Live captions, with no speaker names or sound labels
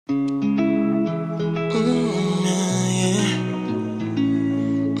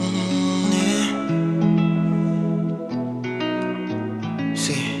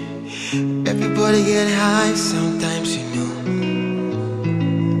get high sometimes, you know.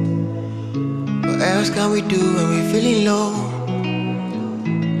 What else can we do when we're feeling low?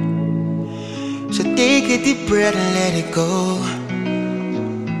 So take a deep breath and let it go.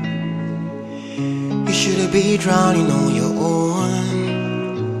 You shouldn't be drowning on your own.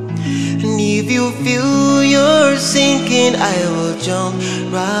 And if you feel you're sinking, I will jump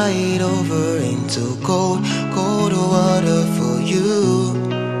right over into cold, cold water for you.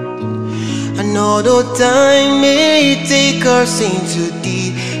 And although time may take us into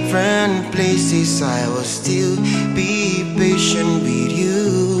different places, I will still be patient with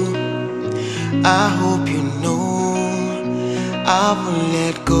you. I hope you know I won't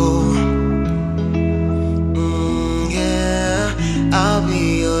let go. Yeah, I'll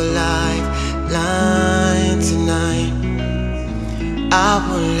be your lifeline tonight. I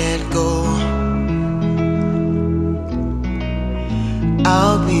won't let go.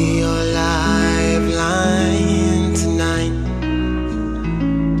 I'll be your lifeline tonight.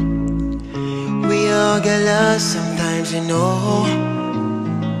 We all get lost sometimes, you know.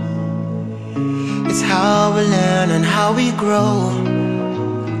 It's how we learn and how we grow.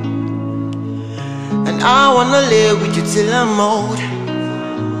 And I wanna live with you till I'm old.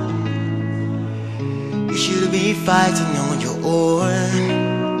 You shouldn't be fighting on your own.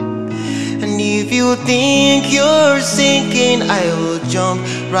 And if you think you're sinking, I will jump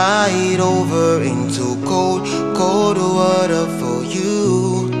right over into cold, cold water for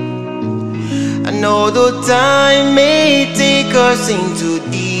you. And although time may take us into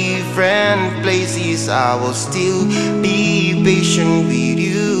different places, I will still be patient with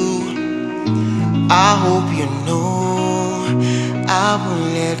you. I hope you know I won't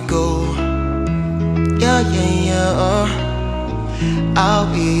let go. Yeah, yeah, yeah. I'll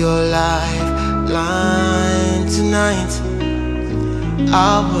be your lifeline tonight.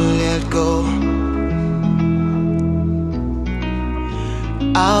 I won't let go.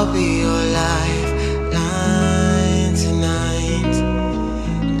 I'll be your lifeline tonight.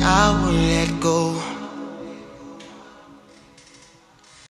 I won't let go.